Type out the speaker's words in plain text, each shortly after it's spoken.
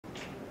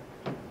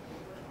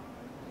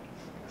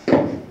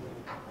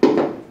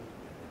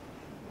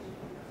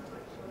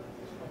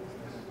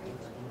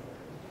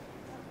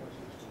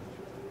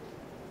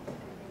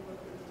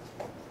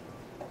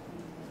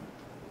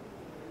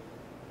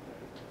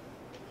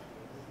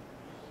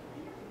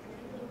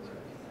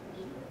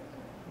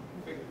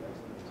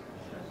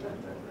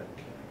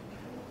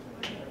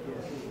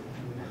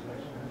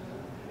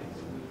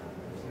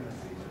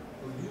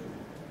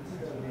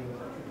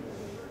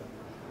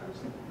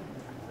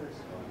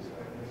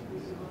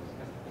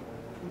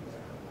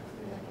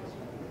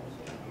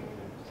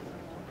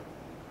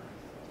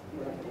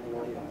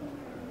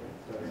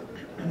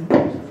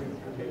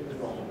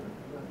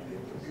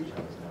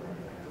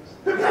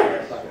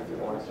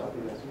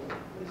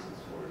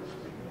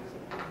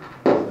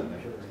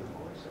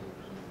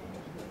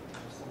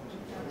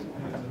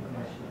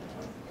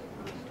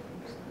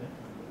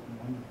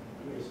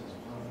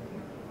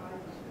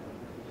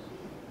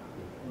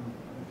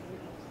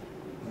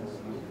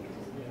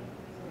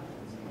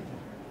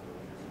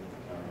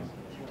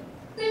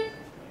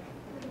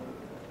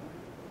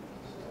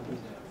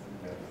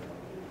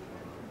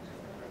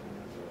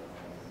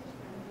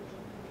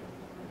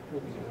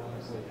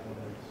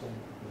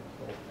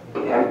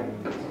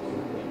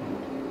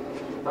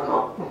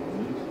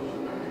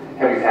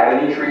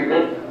had any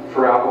treatment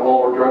for alcohol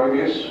or drug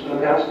abuse in the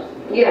past?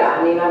 Yeah,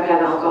 I mean, I've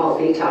had alcohol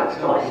detox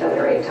probably 7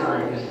 or 8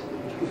 times.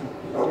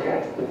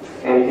 Okay.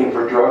 Anything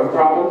for drug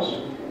problems?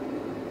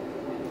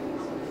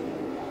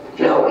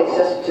 No,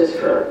 it's just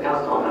for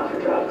alcohol, not for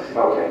drugs.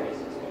 Okay.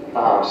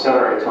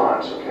 7 or 8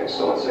 times. Okay,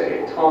 so let's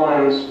say 8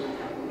 times.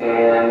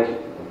 And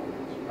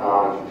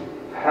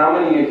how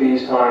many of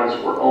these times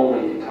were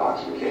only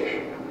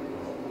detoxification?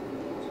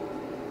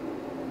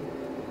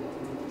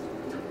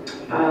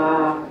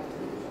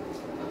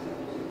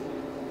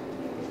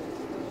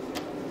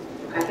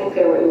 I think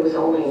it was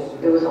only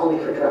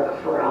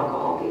for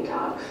alcohol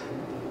detox.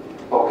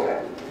 Okay.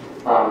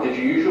 Did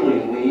you usually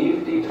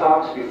leave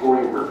detox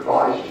before you were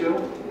advised to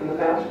in the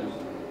past?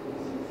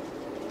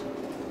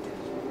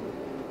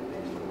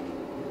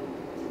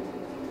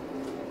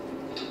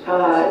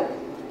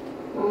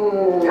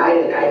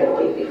 I didn't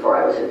leave before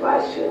I was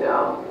advised to,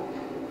 no.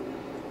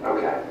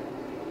 Okay.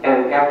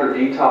 And after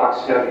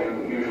detox, have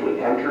you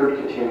usually entered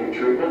continued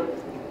treatment?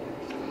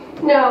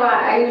 No,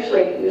 I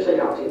usually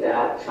don't do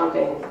that.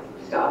 Something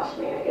stops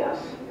me, I guess.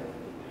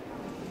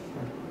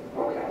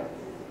 Okay.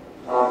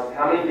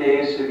 How many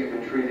days have you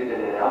been treated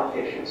in an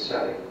outpatient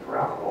setting for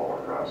alcohol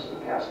or drugs in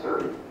the past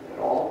 30 at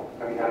all?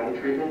 Have you had any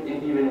treatment,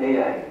 even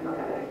AA or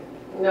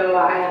NA? No,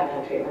 I haven't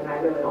had treatment. I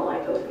really don't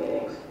like those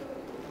meetings.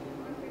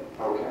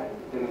 Okay.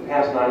 In the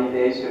past 90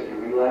 days, have you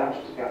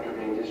relapsed after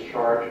being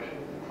discharged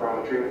from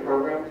a treatment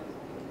program?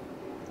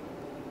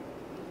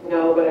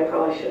 No, but I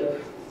probably should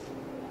have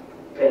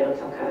been on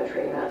some kind of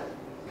treatment.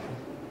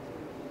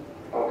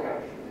 Okay.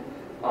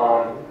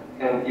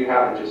 And you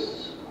haven't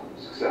just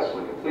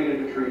successfully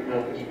completed the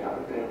treatment because you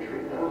haven't been in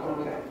treatment?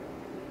 Mm-hmm. Okay.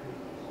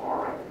 All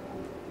right.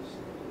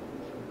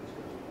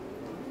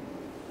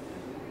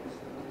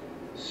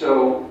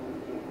 So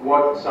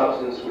what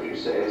substance would you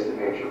say is the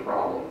major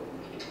problem?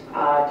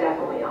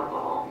 Definitely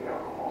alcohol. The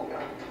alcohol,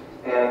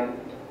 yeah. And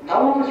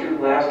how long was your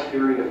last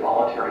period of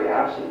voluntary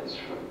abstinence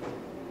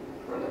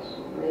from this?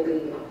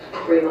 Maybe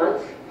 3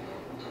 months.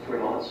 3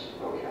 months?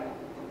 Okay.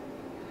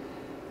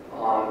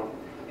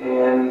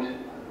 And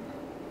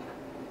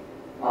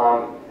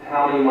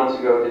how many months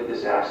ago did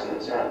this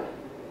abstinence end?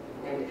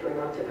 Maybe 3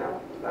 months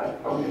ago.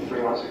 Okay,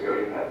 3 months ago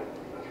you had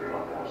a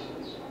 3-month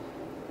abstinence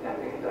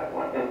ending at that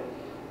point. And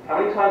how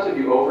many times have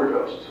you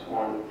overdosed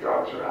on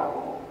drugs or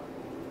alcohol?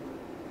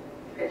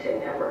 I'd say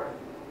never.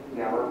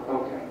 Never?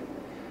 Okay.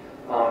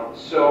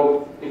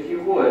 So, if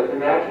you would,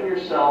 imagine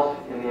yourself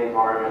in the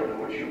environment in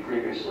which you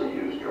previously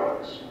used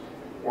drugs,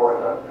 or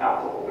the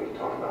alcohol. We can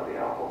talk about the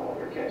alcohol in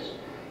your case.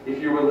 If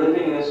you were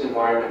living in this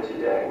environment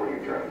today where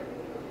you drink,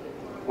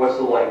 what's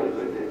the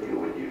likelihood that you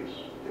would use,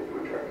 that you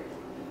would drink?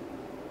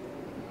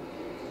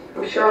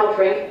 I'm sure I'll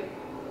drink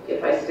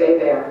if I stay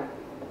there,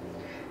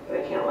 but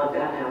I can't let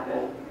that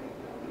happen.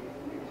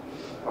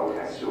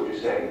 Okay, so would you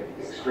say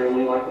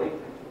extremely likely?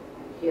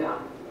 Yeah.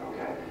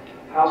 Okay.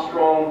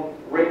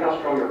 Rate how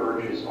strong your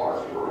urges are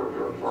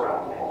for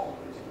alcohol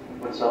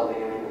when something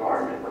in the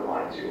environment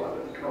reminds you of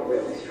it. Oh,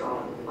 really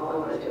strong. All I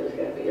want to do is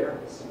get a beer.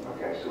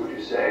 Okay, so would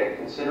you say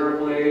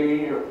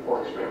considerably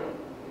or extremely?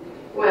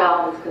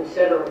 Well, it's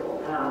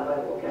considerable now,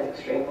 but we'll get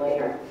extreme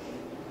later.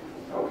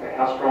 Okay,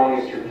 how strong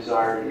is your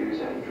desire to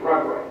use any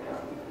drug right now?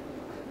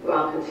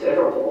 Well,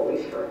 considerable, at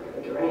least for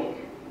a drink.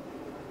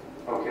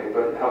 Okay,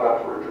 but how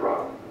about for a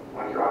drug,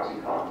 like your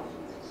OxyContin?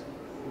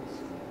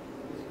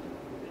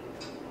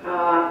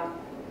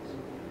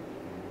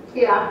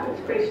 Yeah,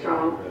 it's pretty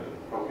strong.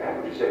 Okay,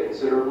 would you say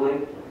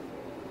considerably?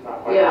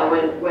 Not quite. Yeah,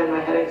 when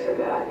my headaches are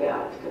bad,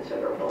 yeah, it's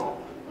considerable.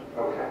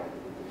 Okay.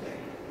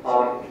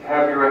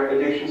 Have your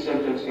addiction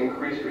symptoms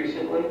increased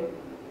recently?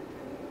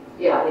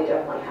 Yeah, they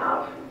definitely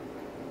have.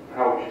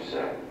 How would you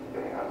say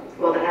they have?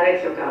 Well, the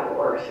headaches have gotten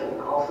worse, and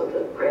also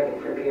the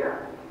craving for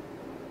beer.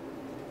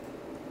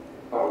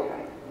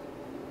 Okay.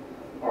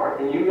 All right,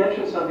 and you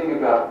mentioned something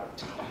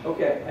about...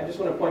 Okay, I just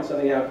want to point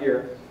something out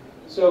here.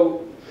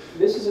 So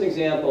this is an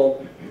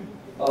example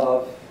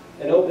of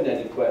an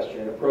open-ended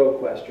question, a probe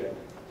question.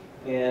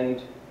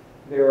 And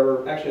there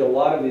are actually a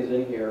lot of these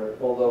in here,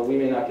 although we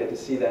may not get to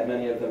see that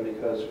many of them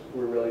because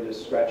we're really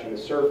just scratching the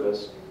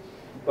surface.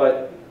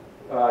 But,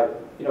 I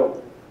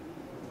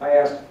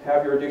asked,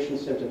 have your addiction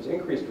symptoms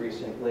increased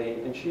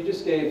recently? And she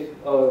just gave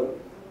a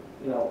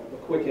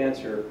quick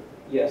answer,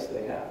 yes,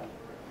 they have.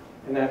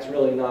 And that's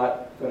really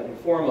not going to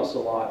inform us a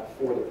lot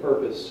for the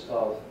purpose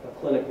of a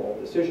clinical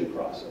decision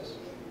process.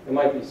 It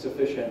might be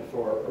sufficient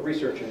for a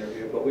research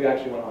interview, but we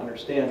actually want to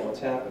understand what's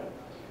happening.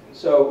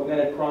 So then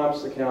it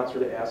prompts the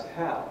counselor to ask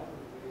how.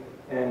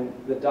 And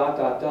the ...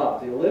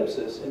 the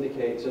ellipsis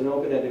indicates an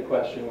open-ended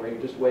question where you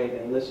just wait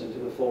and listen to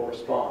the full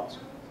response.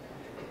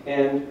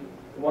 And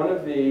one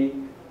of the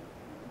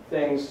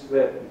things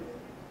that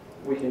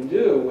we can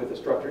do with a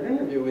structured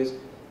interview is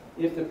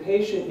if the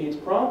patient needs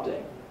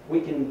prompting,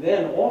 we can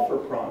then offer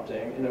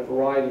prompting in a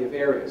variety of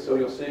areas. So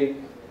you'll see,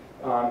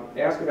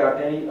 ask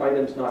about any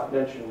items not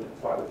mentioned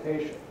by the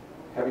patient.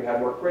 Have you had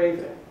more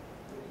craving?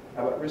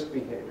 How about risk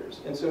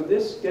behaviors? And so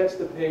this gets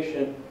the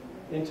patient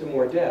into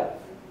more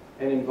depth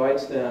and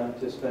invites them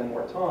to spend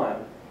more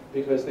time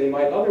because they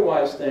might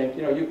otherwise think,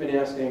 you've been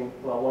asking,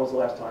 well, when was the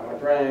last time I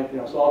drank,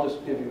 so I'll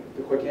just give you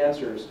the quick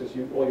answers because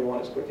all you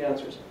want is quick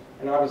answers.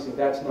 And obviously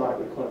that's not a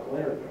good clinical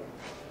interview.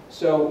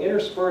 So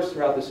interspersed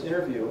throughout this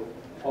interview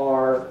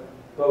are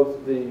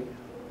both the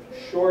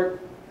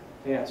short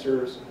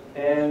answers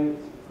and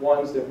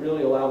ones that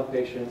really allow the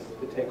patient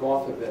to take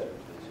off a bit.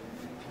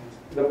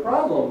 The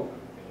problem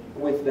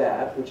with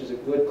that, which is a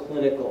good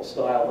clinical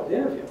style of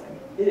interviewing,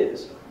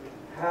 is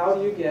how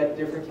do you get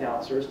different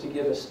counselors to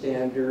give a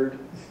standard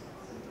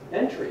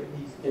entry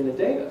in the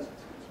data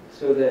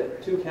so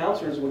that two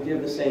counselors would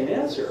give the same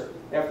answer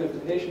after the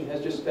patient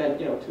has just spent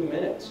 2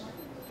 minutes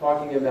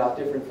talking about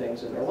different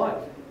things in their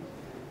life.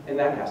 And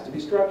that has to be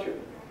structured.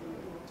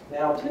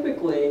 Now,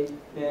 typically,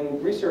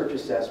 in research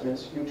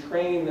assessments, you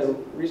train the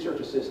research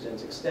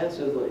assistants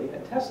extensively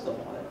and test them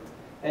on it.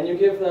 And you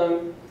give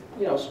them,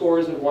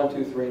 scores of 1,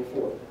 2, 3, and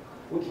 4.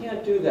 We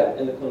can't do that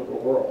in the clinical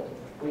world.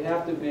 We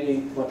have to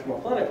be much more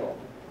clinical.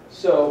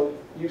 So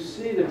you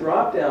see the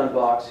drop-down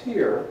box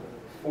here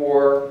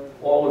for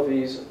all of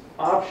these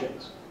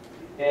options.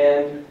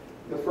 And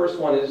the first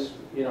one is,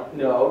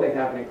 no, they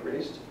haven't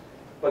increased.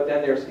 But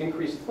then there's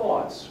increased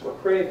thoughts or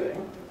craving,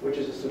 which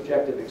is a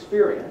subjective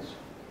experience.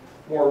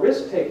 More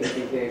risk-taking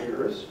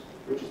behaviors,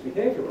 which is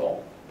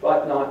behavioral,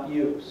 but not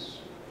use.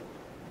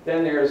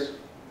 Then there's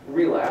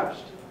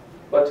relapsed,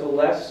 but to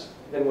less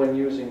than when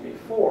using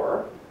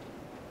before.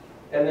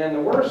 And then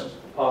the worst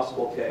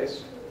possible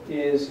case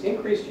is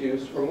increased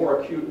use or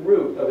more acute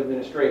route of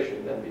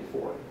administration than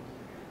before.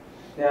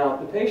 Now,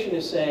 the patient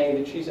is saying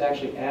that she's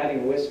actually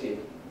adding whiskey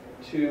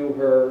to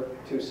her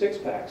 2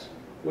 six-packs,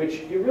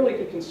 which you really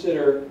could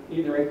consider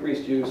either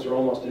increased use or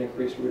almost an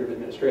increased route of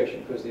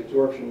administration, because the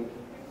absorption,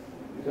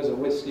 because of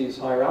whiskey's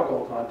higher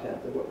alcohol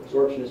content, the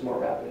absorption is more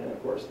rapid, and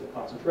of course the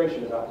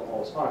concentration of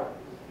alcohol is higher.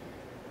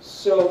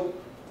 So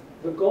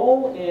the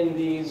goal in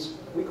these,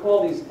 we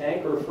call these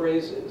anchor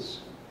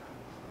phrases.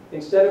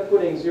 Instead of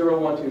putting 0,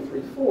 1, 2,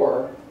 3,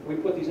 4, we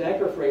put these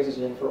anchor phrases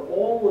in for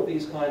all of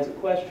these kinds of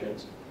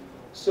questions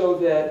so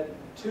that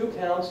two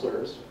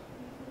counselors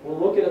will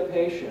look at a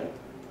patient,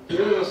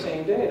 given the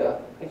same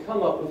data, and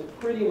come up with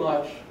pretty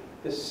much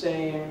the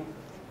same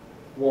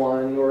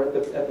one, or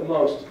at the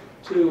most,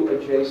 2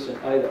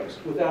 adjacent items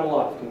without a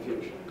lot of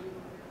confusion.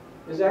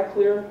 Is that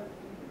clear?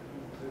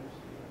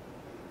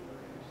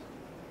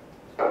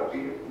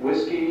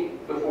 Whiskey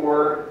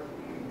before,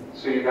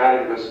 so you've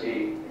added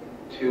whiskey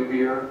to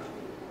beer?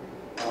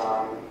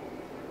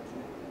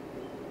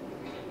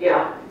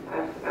 Yeah,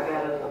 I've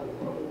added a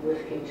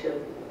whiskey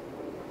to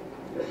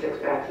the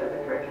 6-packs I've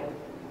been drinking.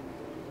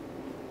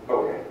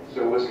 Okay,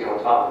 so whiskey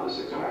on top of the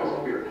 6 packs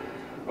of beer.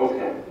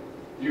 Okay.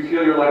 Do you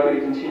feel you're likely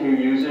to continue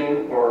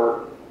using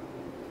or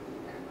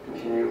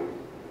continue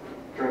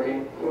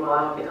drinking? Well,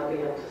 I don't think I'll be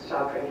able to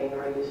stop drinking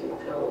or using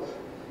pills.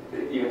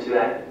 Even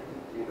today?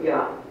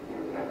 Yeah.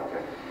 Even today,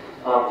 okay.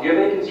 Do you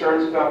have any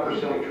concerns about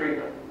pursuing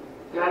treatment?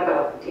 Not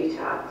about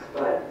detox,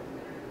 but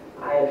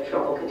I have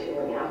trouble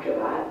continuing after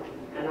that.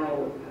 And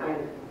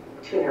I'm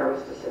too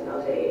nervous to sit in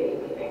those AA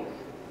meetings.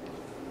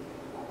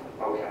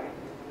 Okay.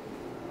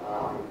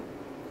 All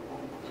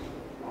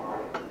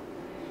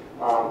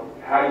right.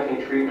 How do you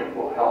think treatment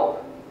will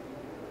help?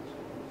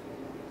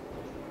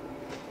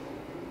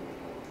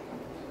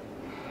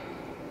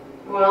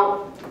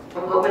 Well,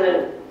 I'm hoping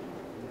that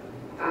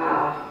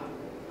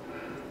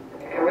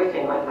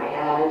everything, like my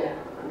head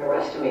and the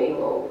rest of me,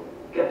 will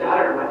get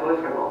better. My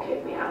boyfriend won't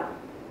kick me out.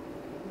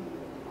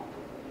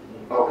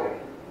 Okay.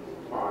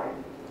 All right.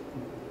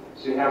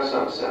 So you have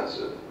some sense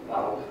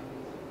of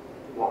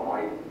what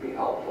might be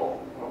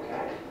helpful.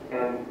 Okay.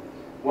 And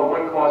what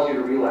might cause you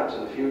to relapse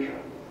in the future?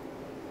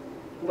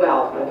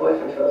 Well, if my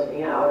boyfriend throws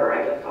me out or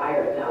I get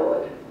fired, that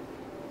would.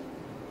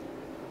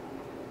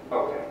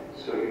 Okay.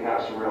 So you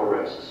have some real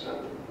risks,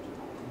 and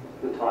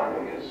the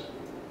timing is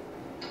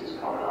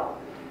coming up.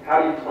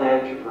 How do you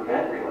plan to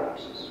prevent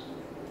relapses?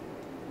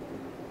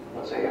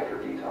 Let's say after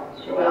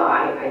detox. Well,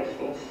 I just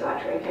need to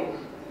stop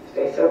drinking.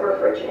 Stay sober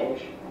for a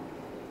change.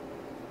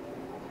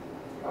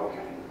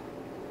 Okay.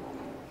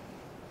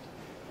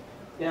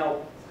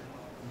 Now,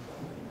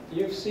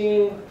 you've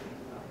seen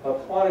a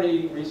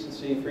quantity,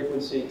 recency,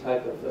 frequency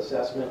type of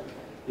assessment.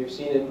 You've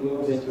seen it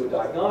move into a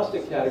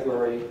diagnostic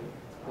category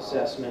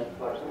assessment.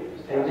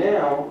 And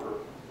now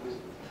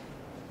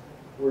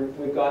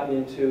we've gotten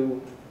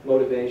into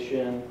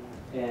motivation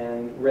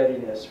and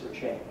readiness for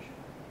change.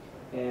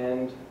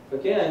 And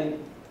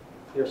again,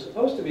 they're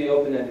supposed to be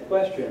open-ended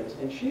questions,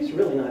 and she's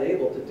really not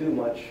able to do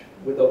much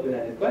with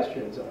open-ended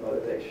questions on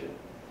motivation.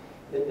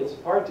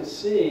 It's hard to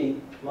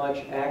see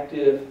much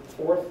active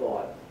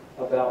forethought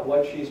about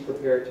what she's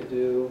prepared to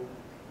do,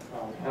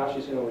 how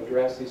she's going to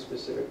address these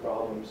specific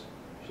problems.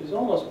 She's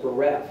almost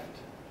bereft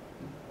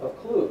of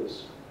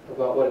clues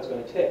about what it's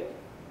going to take.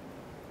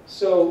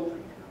 So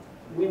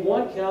we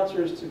want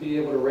counselors to be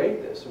able to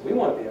rate this, and we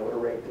want to be able to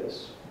rate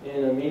this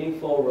in a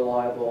meaningful,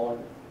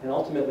 reliable, and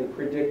ultimately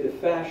predictive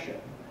fashion.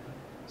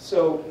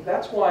 So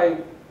that's why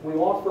we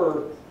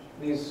offer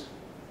these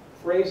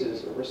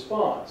phrases of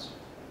response.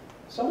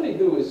 Somebody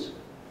who is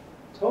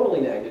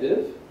totally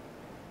negative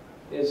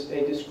is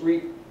a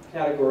discrete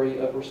category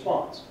of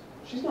response.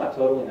 She's not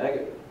totally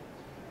negative.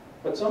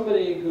 But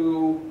somebody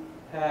who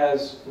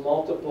has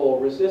multiple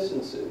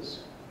resistances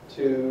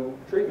to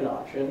treatment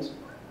options,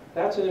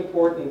 that's an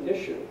important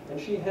issue. And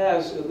she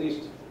has at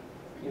least,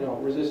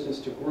 resistance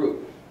to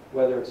group,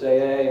 whether it's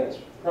AA, and it's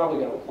probably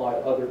going to apply to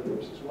other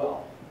groups as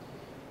well.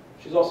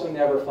 She's also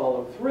never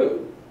followed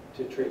through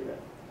to treatment.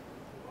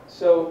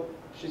 So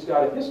she's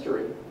got a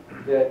history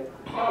that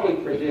probably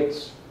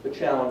predicts the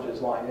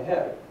challenges lying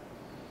ahead.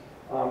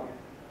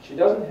 She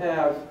doesn't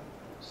have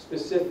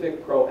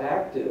specific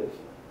proactive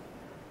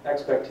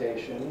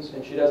expectations,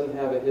 and she doesn't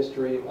have a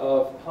history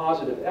of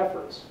positive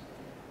efforts.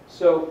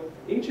 So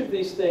each of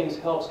these things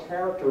helps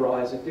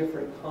characterize a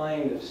different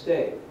kind of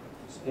state.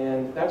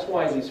 And that's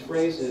why these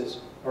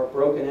phrases are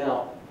broken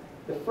out.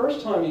 The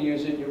first time you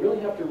use it, you really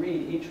have to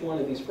read each one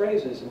of these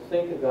phrases and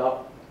think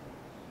about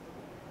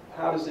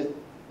how does it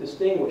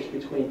distinguish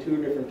between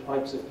two different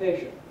types of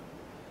patient.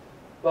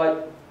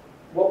 But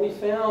what we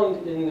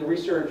found in the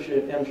research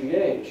at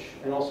MGH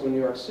and also in New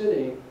York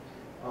City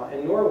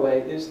and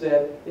Norway is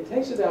that it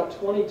takes about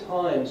 20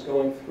 times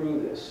going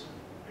through this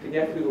to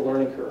get through the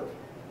learning curve.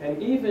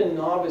 And even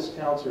novice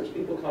counselors,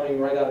 people coming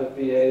right out of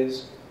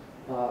BAs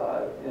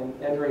and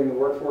entering the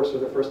workforce for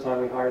the first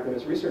time we hired them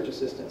as research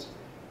assistants,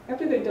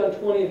 after they'd done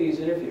 20 of these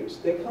interviews,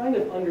 they kind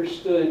of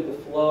understood the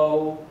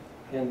flow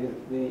and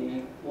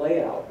the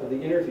layout of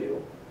the interview.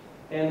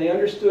 And they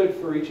understood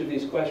for each of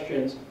these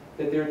questions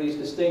that there are these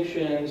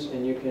distinctions,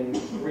 and you can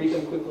read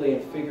them quickly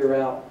and figure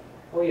out,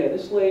 oh yeah,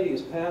 this lady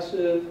is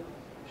passive,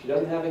 she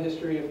doesn't have a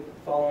history of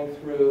following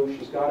through,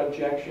 she's got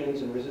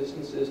objections and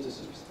resistances to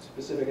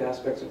specific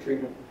aspects of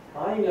treatment.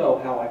 I know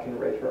how I can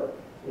rate her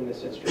in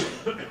this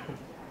instrument.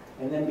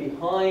 And then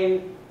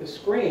behind the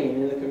screen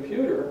in the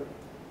computer,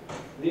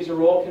 these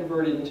are all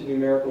converted into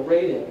numerical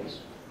ratings,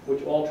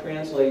 which all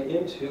translate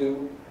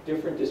into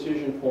different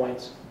decision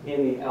points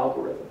in the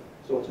algorithm.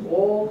 So it's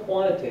all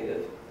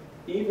quantitative,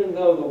 even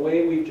though the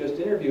way we've just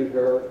interviewed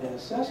her and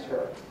assessed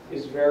her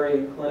is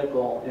very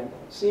clinical and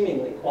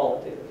seemingly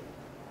qualitative.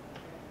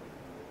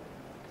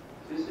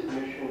 Is this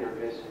admission or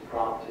basic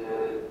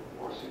prompted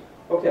or...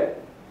 Okay.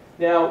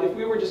 Now, if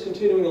we were just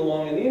continuing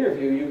along in the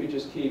interview, you could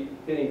just keep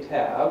hitting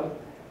tab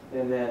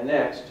and then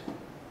next,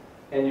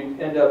 and you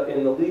end up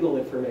in the legal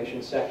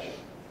information section.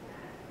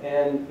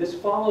 And this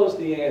follows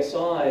the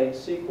ASI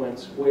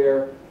sequence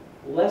where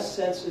less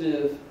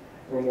sensitive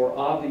or more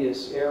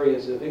obvious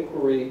areas of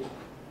inquiry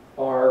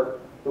are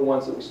the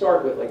ones that we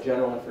start with, like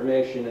general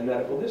information and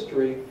medical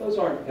history. Those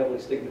aren't heavily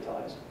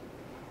stigmatized.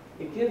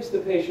 It gives the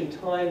patient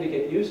time to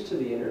get used to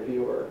the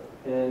interviewer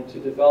and to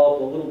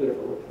develop a little bit of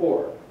a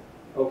rapport.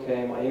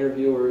 Okay, my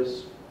interviewer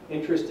is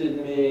interested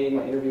in me,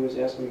 my interviewer is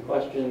asking me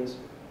questions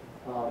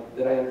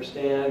that I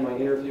understand, my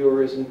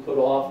interviewer isn't put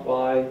off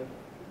by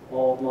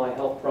all of my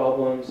health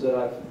problems that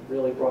I've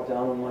really brought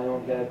down on my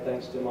own head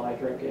thanks to my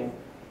drinking.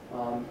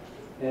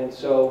 And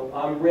so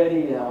I'm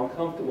ready now, I'm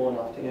comfortable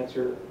enough to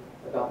answer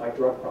about my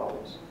drug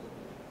problems.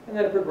 And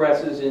then it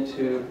progresses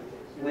into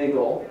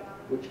legal,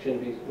 which can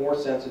be more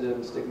sensitive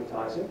and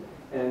stigmatizing,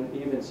 and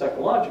even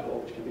psychological,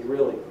 which can be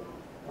really,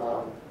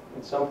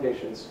 in some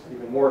patients,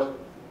 even more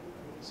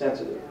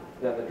sensitive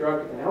than the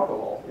drug and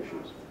alcohol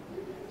issues.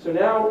 So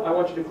now I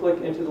want you to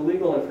click into the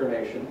legal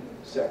information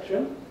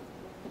section,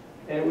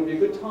 and it would be a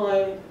good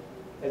time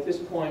at this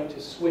point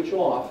to switch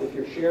off. If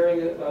you're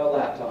sharing a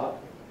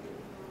laptop,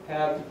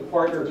 have the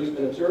partner who's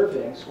been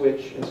observing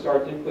switch and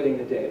start inputting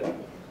the data.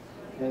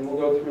 And we'll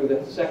go through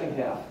the second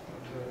half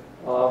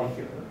of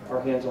our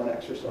hands-on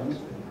exercise.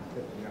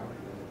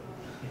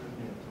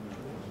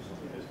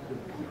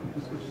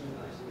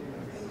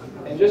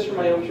 And just for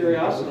my own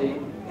curiosity,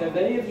 have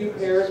any of you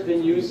pairs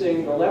been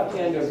using the left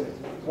hand of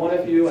one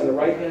of you and the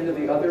right hand of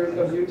the other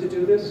of you to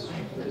do this?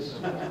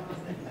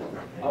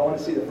 I want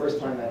to see the first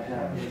time that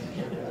happens.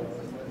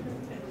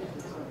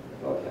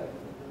 Okay.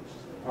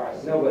 All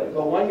right, nobody.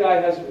 Well, one guy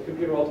has a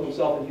computer all to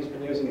himself and he's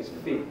been using his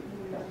feet.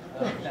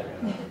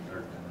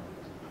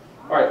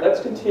 All right,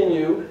 let's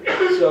continue.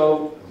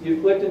 So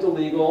you clicked into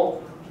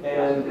legal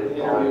and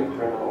interviewed.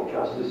 Criminal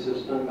justice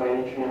system by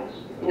any chance?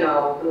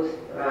 No, it was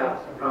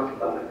prompted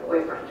by my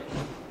boyfriend.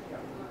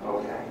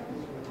 Okay.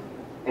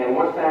 And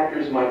what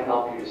factors might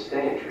help you to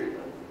stay in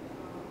treatment?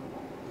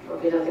 Well,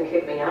 if he doesn't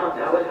kick me out,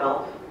 that would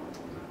help.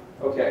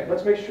 Okay,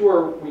 let's make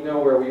sure we know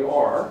where we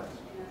are.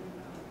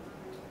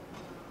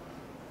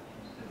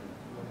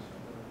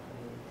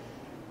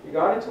 You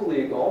got into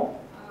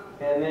legal,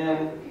 and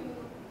then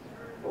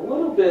a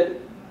little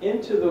bit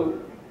into the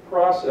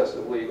process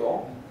of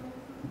legal.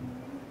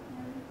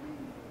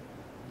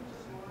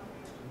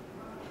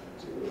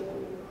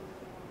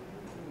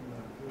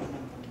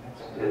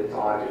 Did it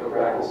fall into the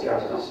criminal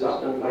justice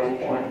system by any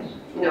chance?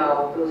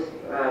 No, it was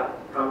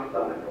prompted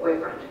by my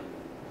boyfriend.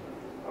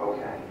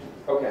 Okay.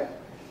 Okay,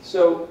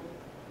 so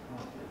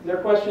there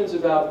are questions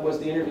about was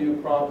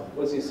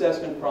the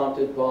assessment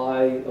prompted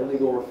by a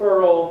legal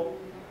referral,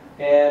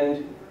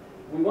 and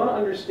we want to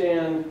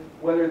understand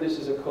whether this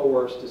is a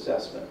coerced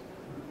assessment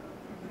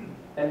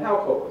and how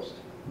coerced.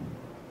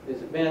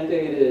 Is it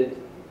mandated?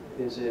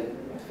 Is it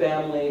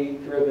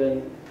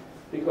family-driven?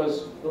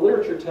 Because the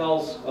literature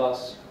tells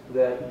us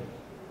that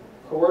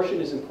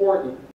coercion is important